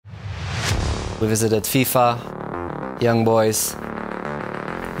We visited FIFA, Young Boys,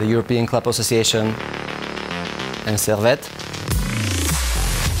 the European Club Association, and Servette.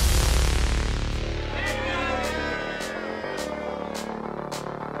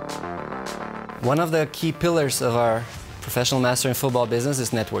 One of the key pillars of our professional master in football business is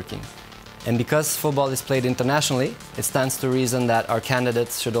networking. And because football is played internationally, it stands to reason that our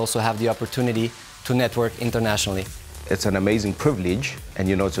candidates should also have the opportunity to network internationally. It's an amazing privilege, and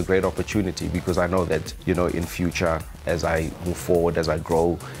it's a great opportunity, because I know that in future, as I move forward, as I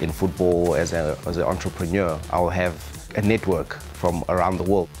grow in football, as an entrepreneur, I'll have a network from around the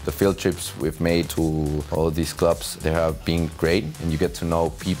world. The field trips we've made to all these clubs, they have been great, and you get to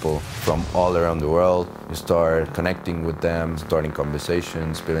know people from all around the world. You start connecting with them, starting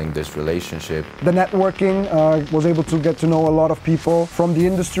conversations, building this relationship. The networking, was able to get to know a lot of people from the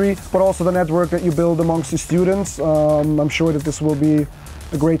industry, but also the network that you build amongst the students. I'm sure that this will be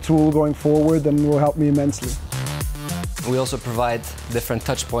a great tool going forward and will help me immensely. We also provide different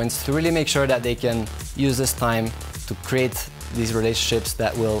touch points to really make sure that they can use this time to create these relationships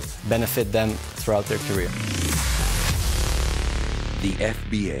that will benefit them throughout their career. The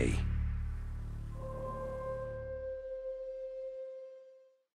FBA.